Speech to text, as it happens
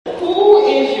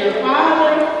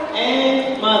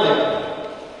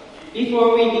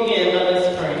Before we begin, let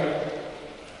us pray.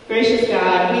 Gracious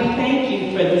God, we thank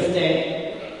you for this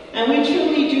day. And we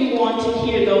truly do want to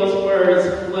hear those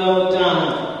words, well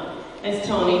done, as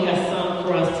Tony has sung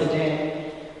for us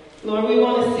today. Lord, we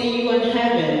want to see you in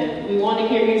heaven. We want to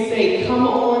hear you say, come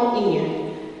on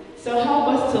in. So help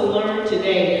us to learn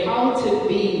today how to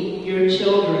be your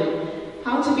children,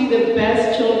 how to be the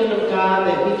best children of God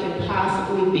that we can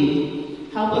possibly be.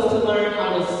 Help us to learn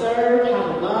how to serve,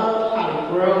 how to love, how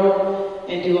to grow,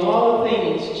 and do all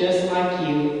things just like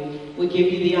you. We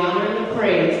give you the honor and the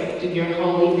praise to your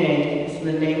holy name. It's in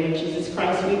the name of Jesus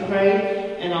Christ we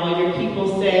pray. And all your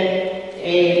people said,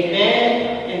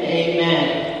 amen and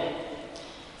amen.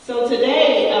 So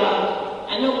today,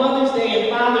 I know Mother's Day and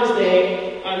Father's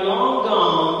Day are long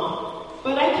gone,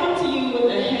 but I come to you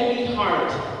with a heavy heart.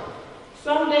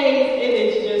 Some days it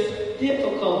is just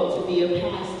difficult to be a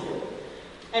pastor.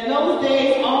 And those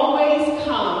days always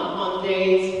come on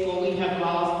days when we have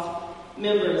lost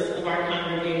members of our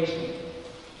congregation.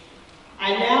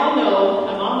 I now know,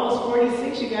 I'm almost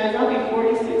 46, you guys. I'll be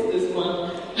 46 this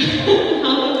month.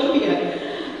 Hallelujah.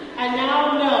 I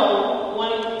now know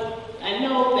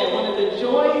that one of the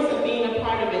joys of being a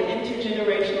part of an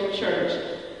intergenerational church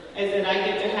is that I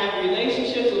get to have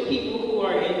relationships with people who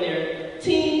are in their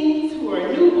teens, who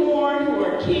are newborn, who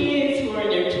are kids, who are in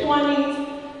their 20s,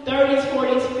 30s,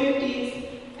 40s, 50s,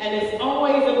 and it's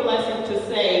always a blessing to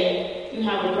say you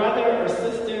have a brother or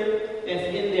sister that's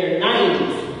in their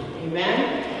 90s.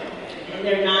 Amen? In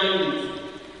their 90s.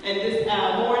 And this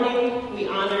morning, we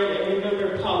honored and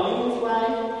remembered Pauline's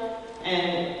life.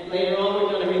 And later on, we're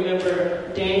going to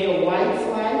remember Daniel White's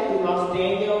life. We lost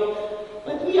Daniel.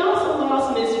 But we also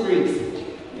lost Miss Reese.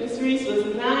 Miss Reese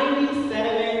was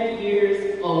 97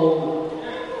 years old.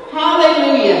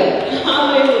 Hallelujah.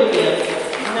 Hallelujah.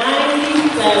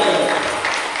 97.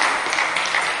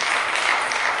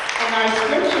 And our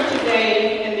scripture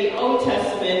today in the Old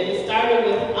Testament is started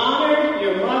with honor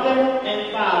your mother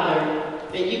and father,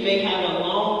 that you may have a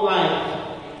long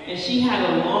life. And she had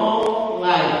a long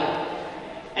life.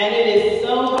 And it is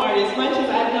so hard. As much as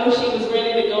I know she was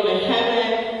ready to go to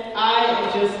heaven, I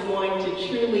am just going to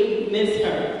truly miss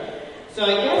her. So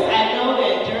I guess I know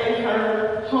that during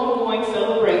her homegoing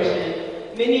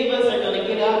celebration, many of us are going to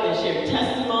get up and share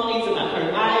testimonies about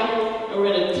her life. And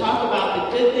we're going to talk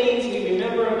about the good things we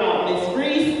remember about Miss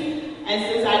Reese. And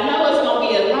since I know it's going to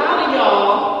be a lot of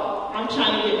y'all, I'm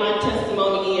trying to get my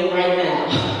testimony in right now.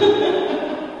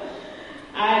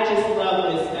 I just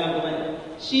love Miss Evelyn.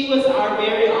 She was our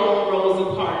very own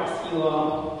Rosa Parks, you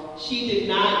all. She did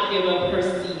not give up her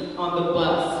seat on the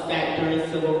bus back during the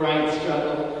civil rights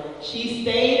struggle. She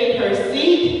stayed in her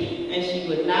seat, and she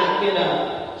would not get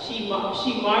up. She marched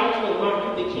with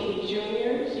Martin Luther King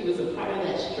Jr. She was a part of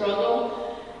that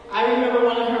struggle. I remember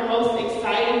one of her most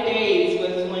exciting days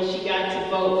was when she got to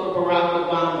vote for Barack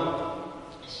Obama.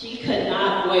 She could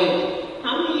not wait.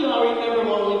 How many of you all remember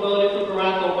when we voted for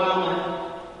Barack Obama?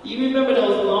 You remember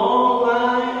those long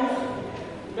lines?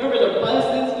 Remember the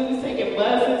buses? We was taking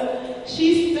buses.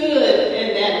 She stood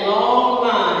in that long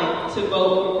line to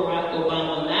vote for Barack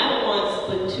Obama. Not once,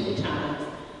 but 2 times.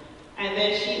 And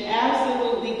then she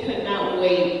absolutely could not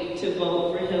wait to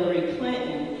vote for Hillary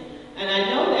Clinton. And I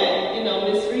know that,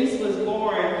 Miss Reese was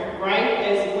born right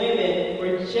as women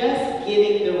were just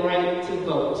getting the right to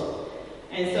vote.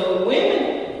 And so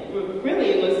women, really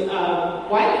it was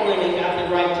white women got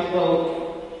the right to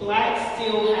vote. Blacks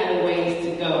still had a ways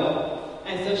to go.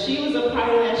 And so she was a part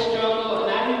of that struggle.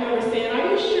 And I remember saying,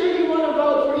 are you sure you want to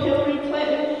vote for Hillary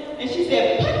Clinton? And she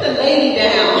said, put the lady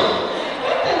down.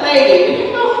 Put the lady.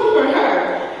 We're voting for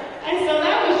her. And so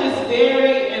that was just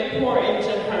very important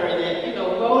to her that,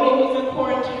 voting was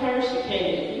important to her. She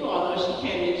came, you all know she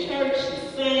came to church,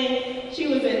 she sang, she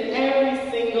was in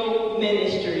every single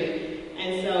ministry.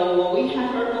 And so when we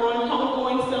have her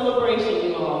homegoing celebration,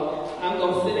 you all, I'm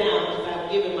going to sit down because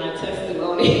I've given my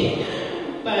testimony.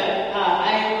 But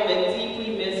I am going to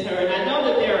deeply miss her. And I know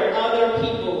that there are other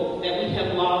people that we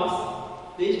have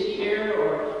lost this year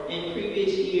or in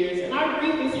previous years. And our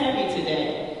grief is heavy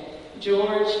today.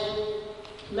 George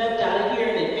left out of here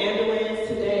in an ambulance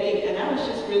today, and that was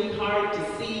just really hard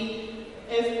to see.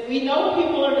 As we know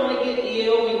people are going to get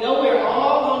ill, we know we're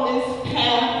all on this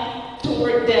path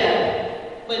toward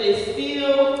death, but it's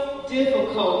still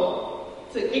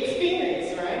difficult to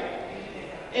experience, right?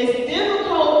 It's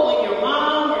difficult when your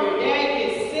mom or your dad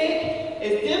gets sick.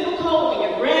 It's difficult when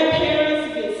your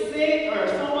grandparents get sick or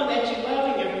someone that you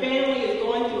love in your family is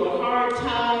going through a hard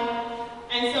time.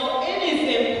 And so it is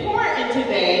important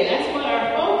today, that's what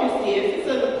our focus is. It's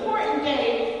an important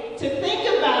day to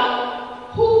think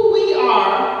about who we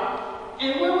are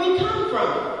and where we come from.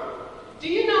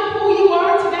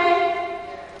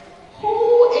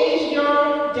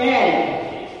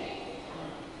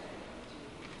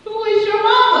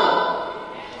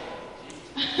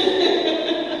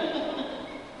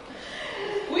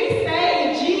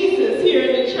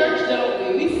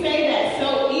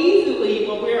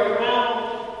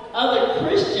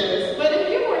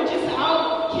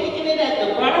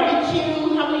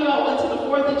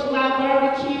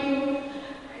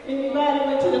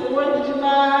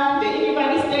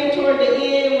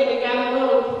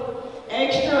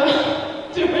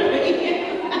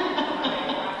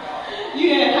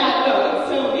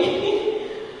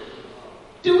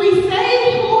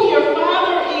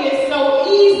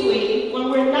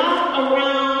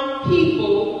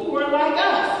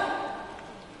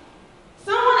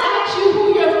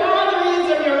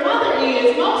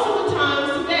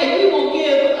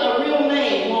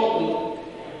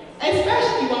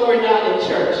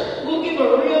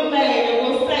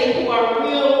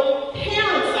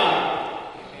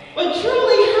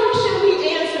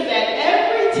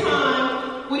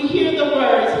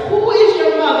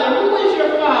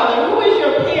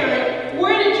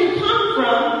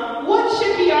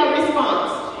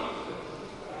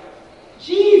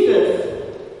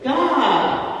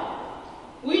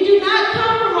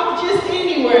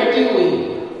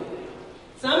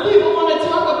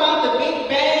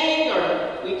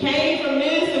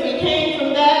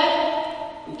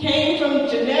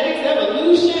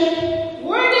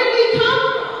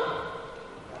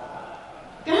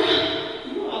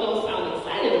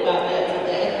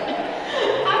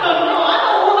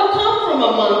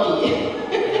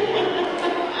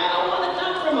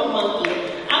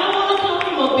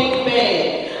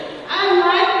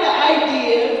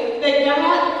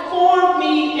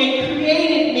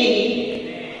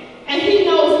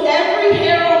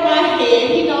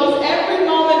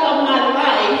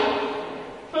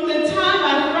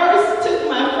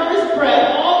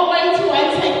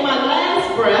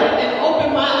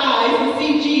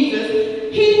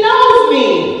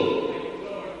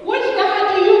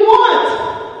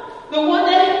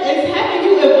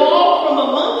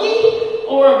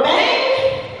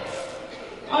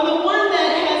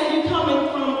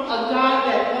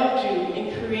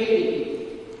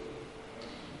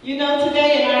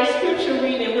 today in our scripture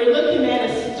reading, we're looking at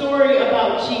a story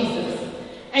about Jesus.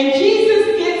 And Jesus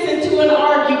gets into an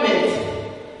argument.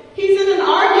 He's in an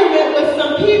argument with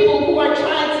some people who are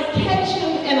trying to catch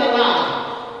him in a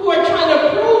lie, who are trying to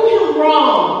prove him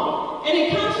wrong. And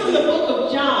it comes from the book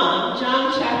of John,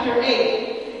 John chapter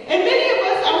 8. And many of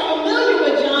us are familiar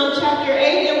with John chapter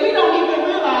 8, and we don't even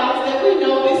realize that we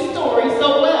know this story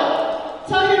so well.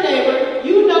 Tell your neighbor,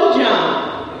 you know John.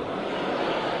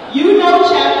 You know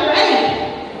chapter 8.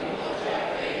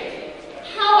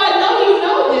 How I know you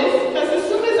know this, because as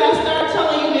soon as I start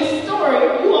telling you this story,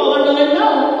 you all are going to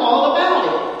know all about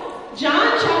it.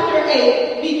 John chapter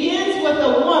 8 begins with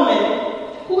a woman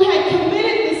who had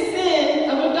committed the sin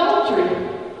of adultery.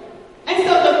 And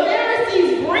so the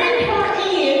Pharisees bring her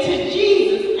in to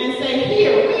Jesus and say,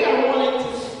 here, we are wanting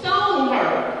to stone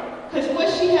her, because what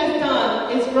she has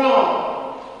done is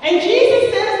wrong. And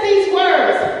Jesus says these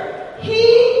words,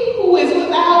 he who is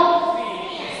without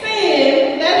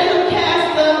sin, let him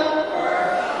cast the first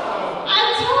stone.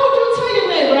 I told you, tell your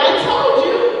neighbor, I told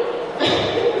you.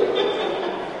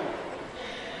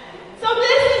 So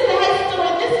this is that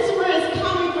story. This is where it's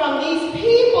coming from. These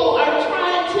people are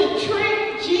trying to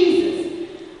trick Jesus.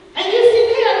 And you see,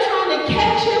 they are trying to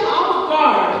catch him off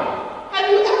guard. Have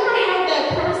you ever had that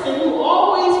person who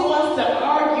always wants to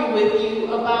argue with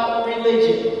you about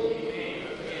religion?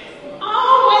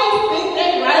 Always think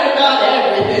they're right about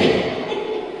everything.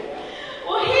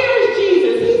 Well, here's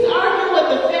Jesus. He's arguing with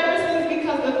the Pharisees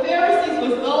because the Pharisees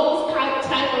was those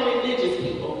type of religious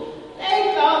people.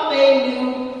 They thought they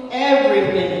knew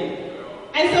everything.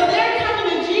 And so they're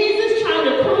coming to Jesus trying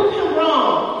to prove him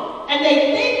wrong. And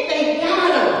they think they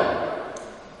got him.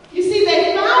 You see,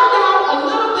 they found out a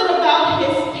little bit about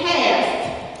his past.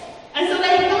 And so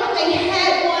they thought they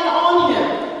had one on him.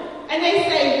 And they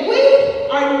say, we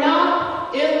are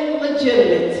not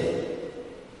illegitimate.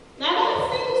 Now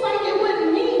that seems like it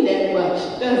wouldn't mean that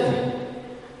much, does it?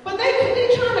 But they could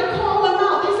be trying to call him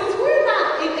out. They says, we're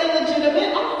not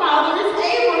illegitimate. Our father is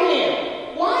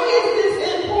Abraham. Why is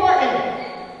this important?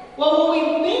 Well,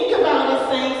 when we think about it,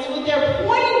 saints, what they're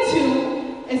pointing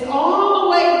to is all the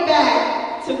way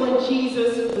back to when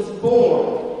Jesus was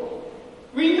born.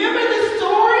 Remember the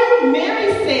story?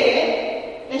 Mary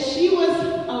said that she was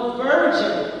a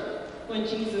virgin when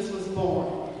Jesus was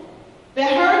born.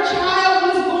 That her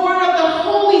child was born of the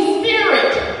Holy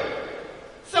Spirit.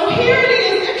 So here it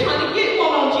is, they're trying to get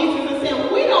one on Jesus and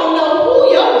saying, we don't know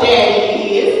who your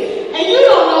daddy is, and you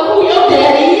don't know who your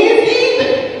daddy is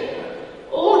either.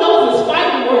 Oh, those are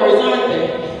fighting words, aren't they?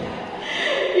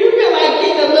 You feel like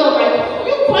getting a little like,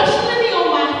 you questioning me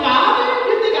on my father?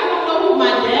 You think I don't know who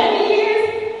my daddy is?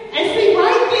 And see,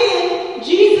 right then,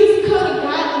 Jesus could have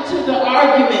gotten to the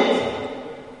argument.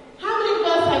 How many of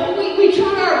us have, we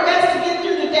try our best to get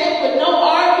through the day with no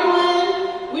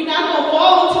arguing. We're not going to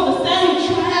fall into the same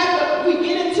trap that we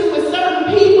get into with certain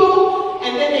people.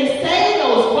 And then they say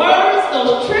those words,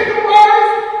 those trigger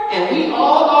words, and we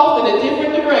all off in a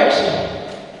different direction.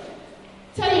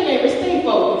 Tell your neighbor, stay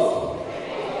focused.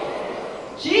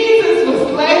 Jesus was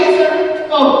laser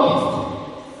focused.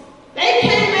 They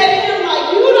came at him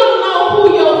like, you don't know who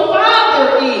your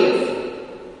father is.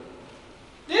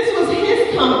 This was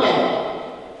his comeback.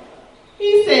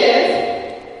 He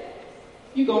says,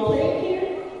 you gonna play it here?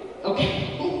 Okay.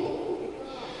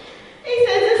 He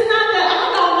says, it's not that I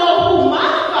don't know who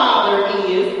my father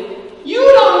is. You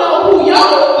don't know who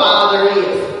your father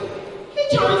is.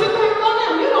 He turns it back on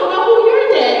them. You don't know who your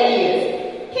daddy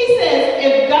is. He says,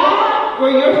 if God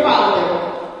were your father,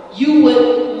 you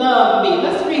would love me.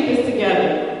 Let's read this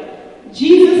together.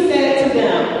 Jesus said to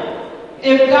them,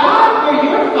 if God were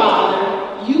your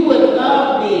father, you would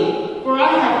love me, for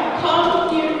I have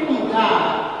come here from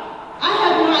God. I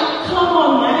have not come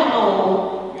on my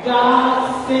own.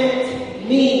 God sent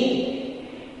me.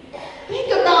 Think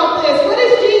about this. What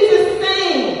is Jesus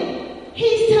saying?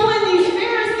 He's telling these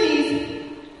Pharisees,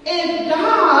 if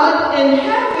God in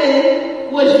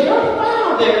heaven was your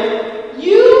father,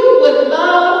 you would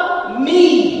love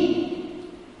me.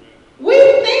 We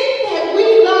think that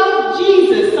we love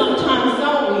Jesus sometimes,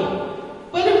 don't we?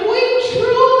 But if we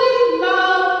truly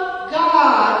love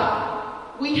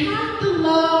God, we have to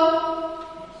love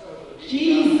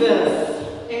Jesus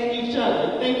and each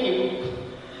other. Thank you.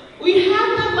 We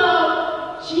have to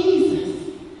love Jesus.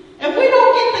 If we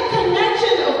don't get the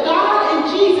connection of God and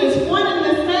Jesus, one and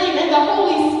the same, and the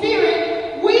Holy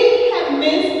Spirit, we have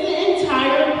missed the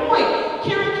entire point.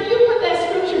 Karen, can you put that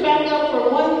scripture back up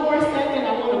for one more second?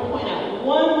 I want to point out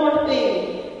one more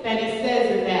thing that he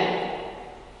says in that.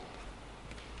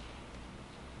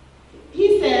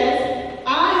 He says,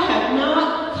 I have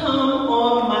not come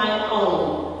on my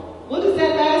own. What does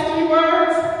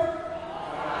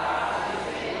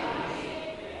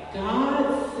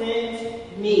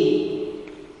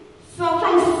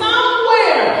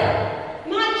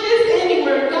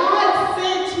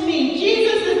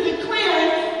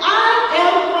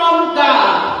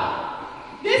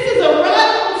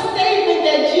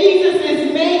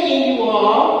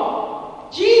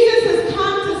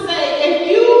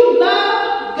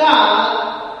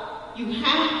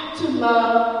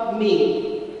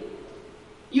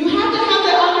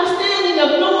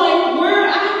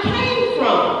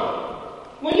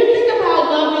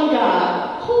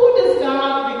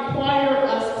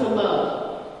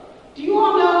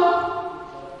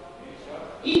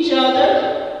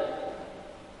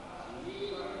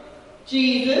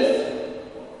Jesus.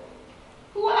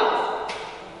 Who else?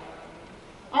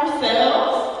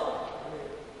 Ourselves,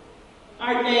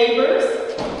 our neighbors,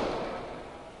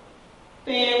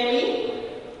 family,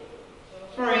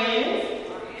 friends.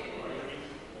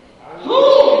 Who?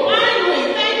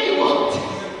 Finally, thank you, Lord.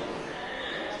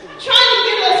 Trying to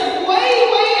get us way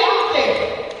out there.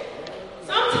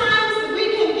 Sometimes we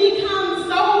can become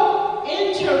so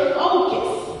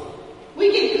interfocused.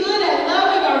 We get good at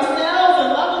loving ourselves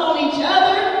and loving on each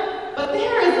other, but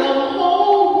there is a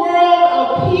whole world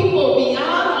of people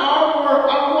beyond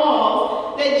our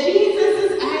walls that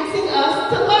Jesus is asking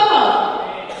us to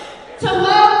love. To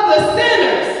love the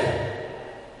sinners.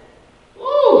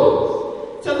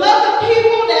 To love the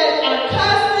people that are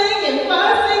cussing and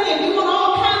fussing and doing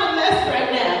all kind of mess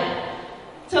right now.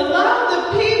 To love the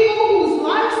people whose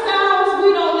lifestyles we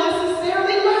don't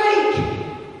necessarily like.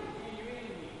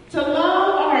 To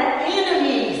love our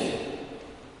enemies.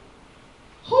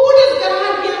 Who does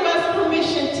God give us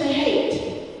permission to hate?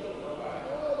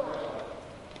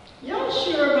 Y'all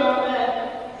sure about that?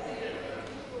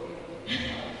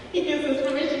 He gives us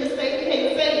permission to say we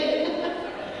hate Satan.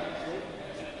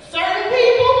 Certain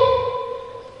people,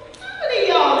 how many of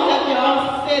y'all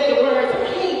have said the words, I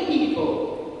hate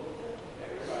people?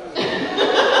 I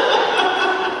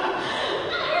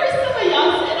heard some of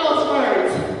y'all say those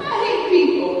words, I hate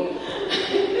people.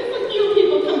 There's a few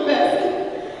people confessing.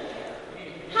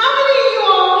 How many of you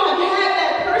all have had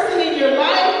that person in your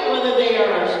life, whether they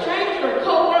are a stranger, a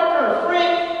co-worker, a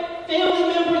friend, family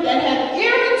member, that have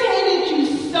irritated you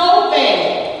so bad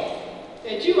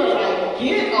that you are like,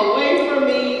 get away from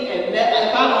me, and that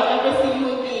if I don't ever see you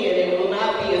again, it will not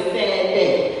be a sad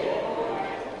day.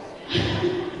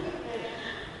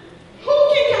 Who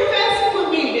can confess with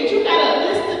me that you got a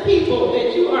list of people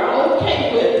that you are okay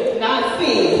with not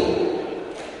seeing?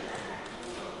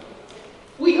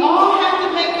 We all have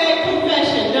to make that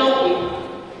confession, don't we?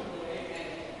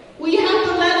 We have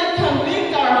to let it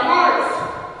convict our hearts,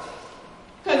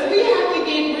 because we have to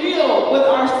get real with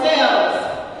ourselves.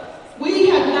 We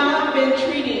have not been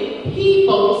treating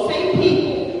people, say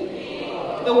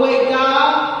people, the way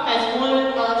God has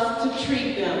wanted us to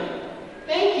treat them.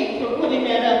 Thank you for putting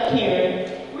that up,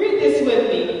 Karen. Read this with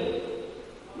me.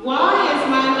 Why is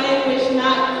my language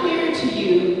not clear to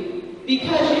you?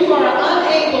 Because you are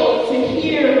unable to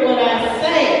hear what I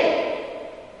say.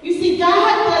 You see,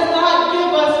 God does not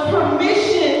give us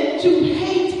permission to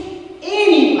hate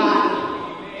anybody.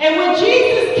 And when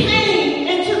Jesus came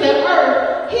into the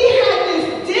earth, he had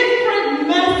this different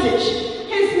message.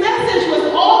 His message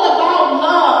was all about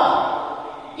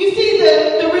love. You see,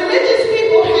 the religious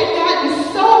people had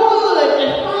gotten so good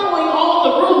at following all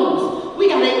the rules. We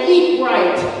gotta eat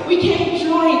right. We can't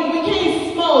drink. We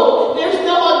can't smoke. There's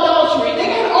no adultery. They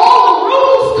got all the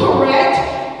rules correct,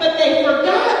 but they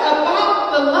forgot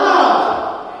about the love.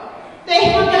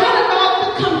 They forgot about the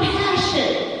compassion.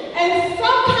 And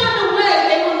some kind of way,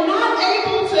 they were not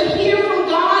able to hear from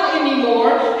God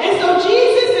anymore. And so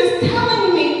Jesus is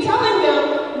telling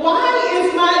them, why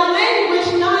is my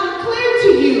language not clear to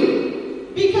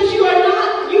you? Because you are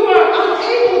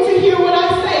unable to hear what I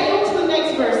say. Go to the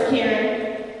next verse, Karen.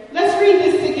 Let's read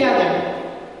this together.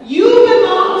 You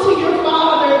belong to your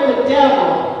father, the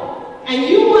devil, and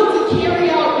you want to carry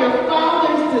out your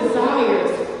father's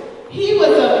desires. He was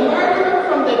a murderer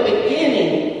from the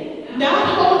beginning, not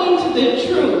holding to the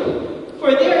truth.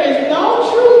 For there is no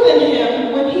truth in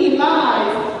him. When he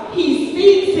lies, he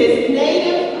speaks his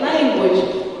native language.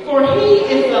 For he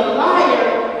is a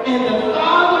liar and the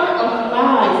father of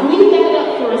lies. Leave that up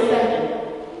for a second.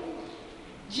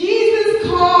 Jesus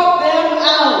called them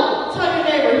out. Tell your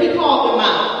neighbor, he called them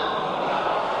out.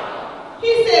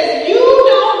 He says, you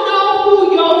don't know who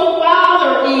your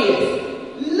father is.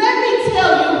 Let me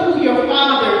tell you who your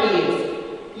father is.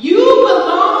 You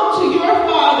belong to your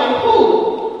father, who?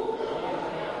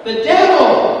 The devil.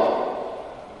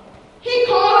 He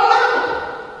called him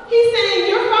out. He's saying,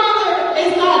 your father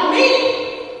is not me.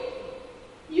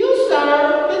 You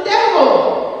serve the devil.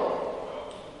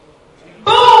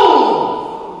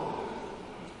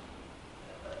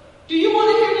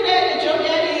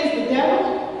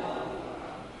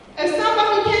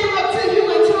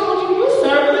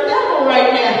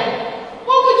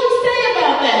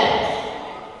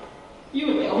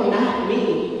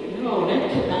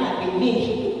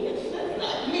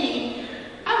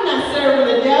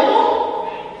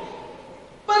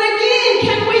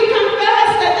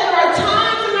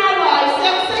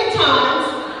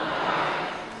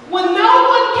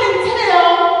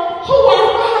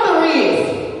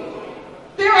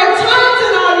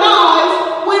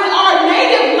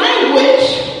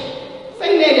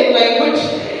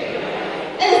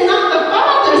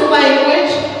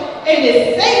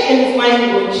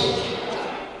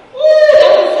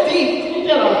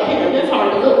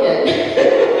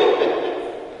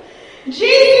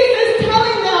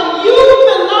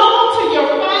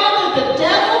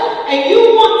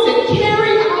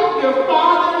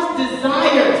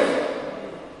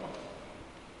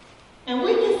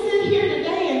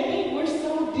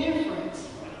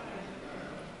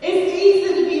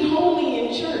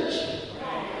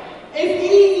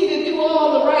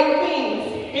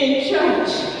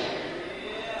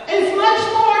 much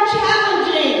more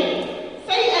challenging.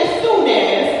 Say as soon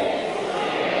as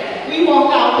we walk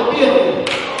out the building.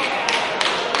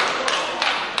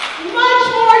 Much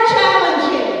more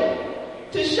challenging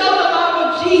to show the love of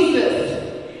Jesus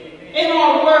in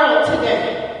our world today.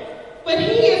 But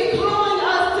he is calling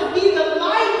us to be the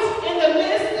light in the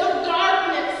midst of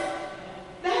darkness.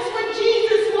 That's what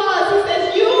Jesus was. He says,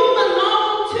 you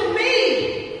belong to me.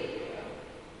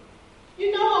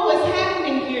 You know what was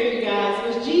happening here, you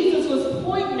guys, was Jesus was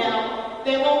pointing out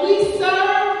that when we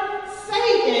serve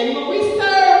Satan, when we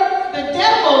serve the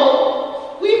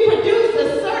devil, we produce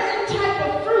a certain type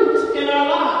of fruit in our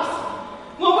lives.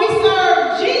 When we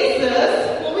serve Jesus,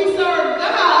 when we serve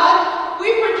God, we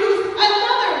produce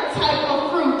another type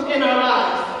of fruit in our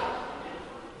lives.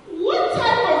 What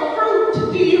type of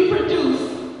fruit do you produce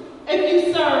if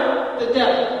you serve the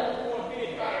devil?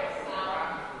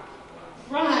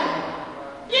 Right.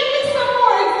 Give me some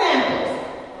more examples.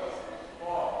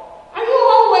 Are you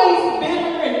always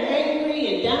bitter and angry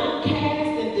and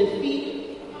downcast and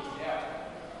defeated?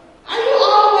 Are you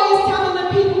always telling the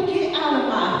people, get out of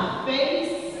my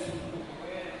face?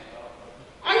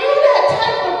 Are you that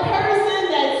type of person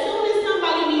that as soon as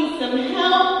somebody needs some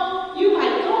help, you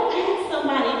might go ask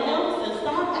somebody else and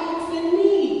stop asking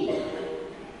me?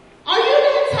 Are you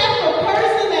that type of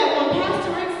person that when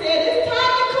Pastor Rick said, it's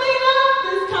time to clean up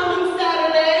this coming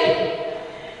Saturday,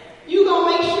 you going to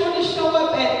make sure to show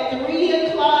up at 3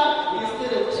 o'clock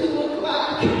instead of 2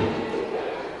 o'clock?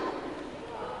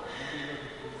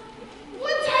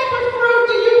 What type of fruit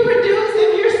do you produce if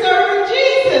you're serving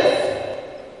Jesus?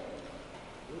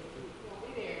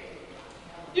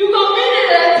 You're going to be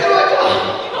there at 2 o'clock.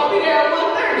 You're going to be there at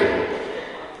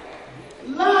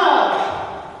 1:30. Love,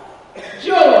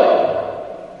 joy,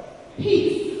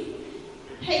 peace,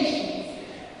 patience,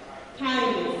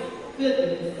 kindness,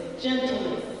 goodness,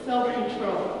 gentleness,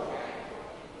 self-control.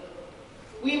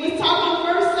 We was talking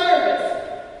first service.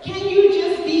 Can you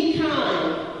just be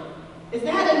kind? Is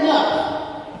that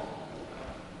enough?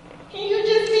 Can you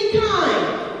just be kind?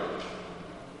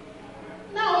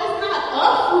 No, it's not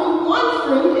a fruit, one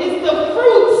fruit. It's the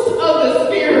fruits of the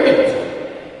Spirit.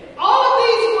 All of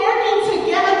these working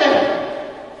together.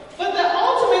 But the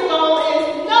ultimate goal is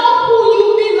know who you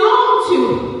belong to.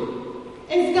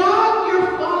 Is God your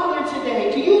Father today?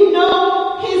 Do you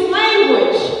know his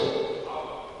language?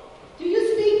 Do you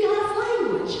speak God's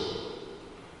language?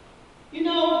 You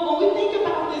know, when we think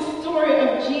about this story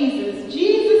of Jesus,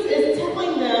 Jesus is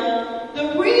telling them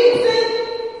the reason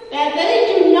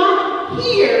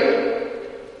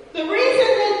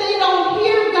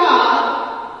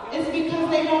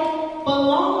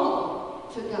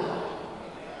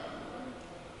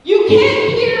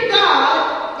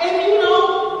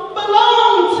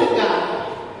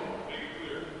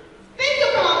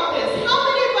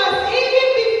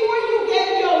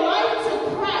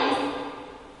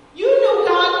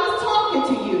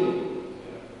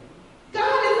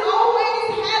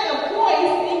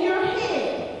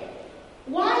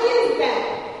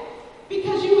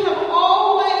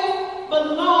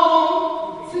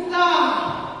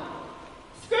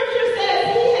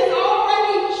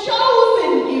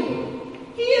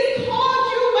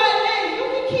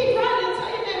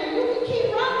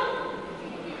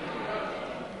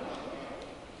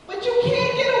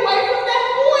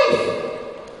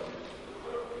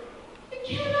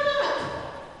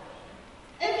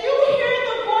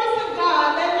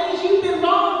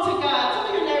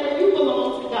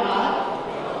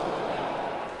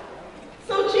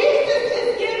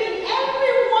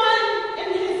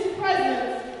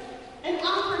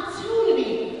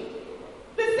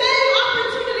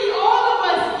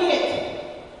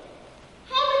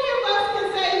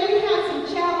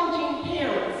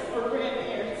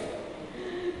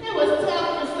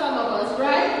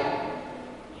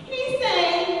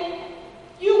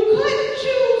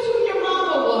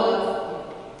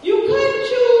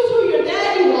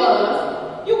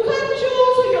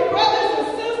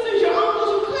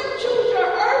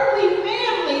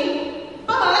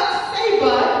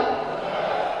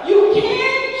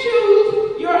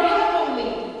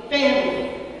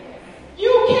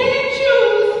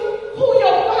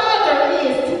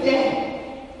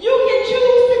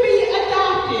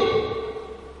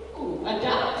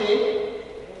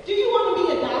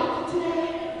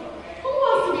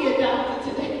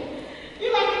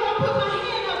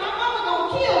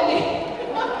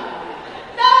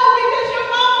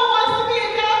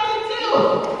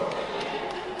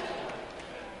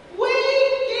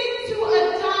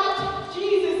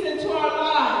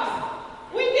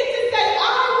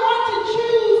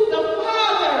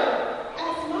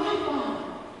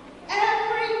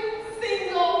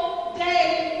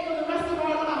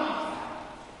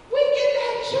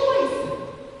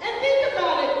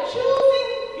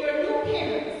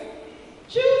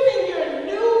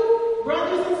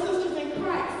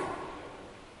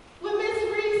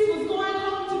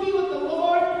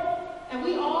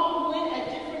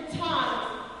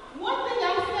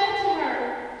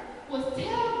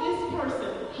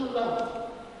hello.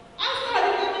 I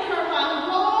started giving her my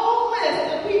whole list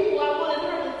of people I wanted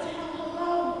her to tell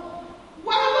hello.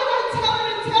 Why would I tell her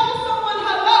to tell someone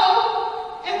hello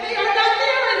and they are not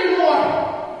there anymore?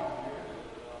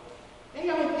 They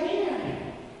are there.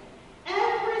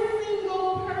 Every single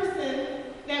person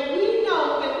that we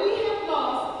know, that we have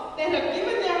lost, that have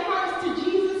given their hearts to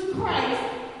Jesus Christ,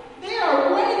 they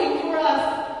are waiting for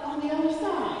us on the other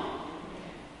side.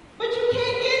 But you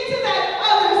can't get to that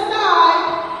other side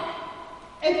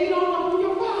if you don't know who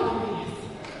your father is.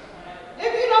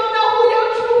 If you don't know who your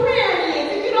true parent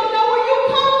is. If you don't know where you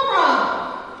come from.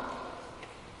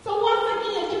 So once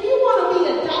again, do you want to be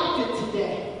adopted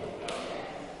today?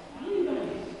 Anybody?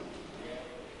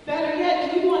 Better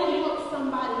yet, do you want to help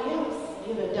somebody else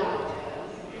get adopted?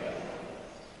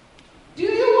 Do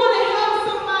you want to help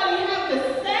somebody have the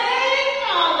same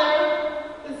father,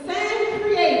 the same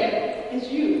creator as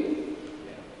you?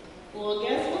 Well,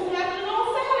 guess what's happening on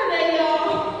Saturday,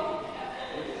 y'all?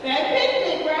 That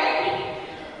picnic, right?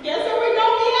 Guess where we're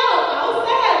going to be out?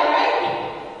 Outside, right?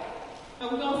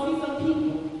 And we're going to see some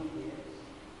people.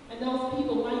 And those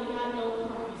people might not know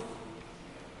Christ.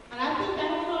 And I think I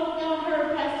don't know if y'all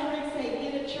heard Pastor Rick say,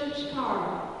 get a church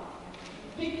card.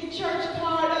 Pick the church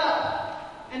card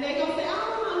up. And they're going to say, I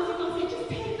don't know. They're going to say, just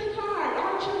take the card.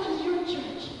 Our church is your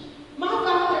church. My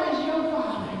father is your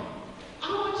father. I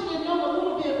want you to know a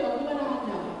little bit of what I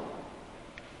know.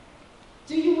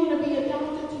 Do you want to be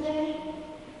adopted today?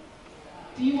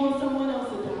 Do you want someone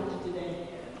else adopted today?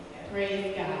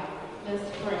 Praise God.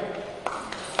 Let's pray.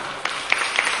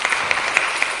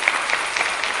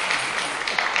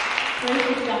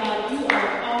 Praise God. You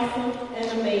are awesome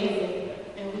and amazing.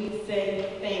 And we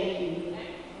say thank you.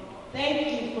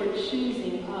 Thank you for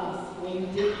choosing us when you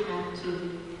didn't have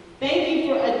to. Thank you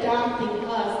for adopting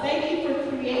us. Thank you for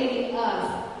creating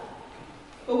us.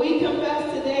 But we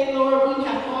confess today, Lord, we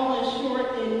have fallen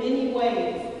short in many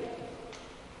ways.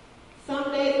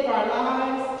 Some days of our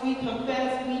lives, we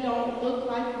confess we don't look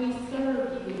like we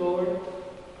serve you, Lord.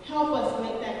 Help us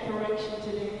make that correction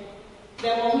today.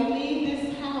 That when we leave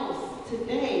this house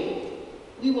today,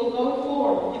 we will go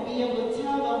forth and be able to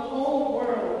tell the whole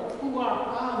world who our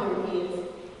Father is.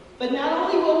 But not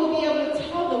only will we be able to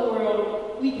tell the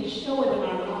world, we can show it in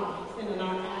our lives and in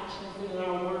our actions and in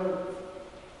our words.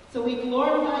 So we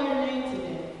glorify your name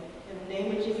today. In the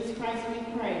name of Jesus Christ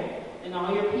we pray. And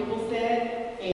all your people said,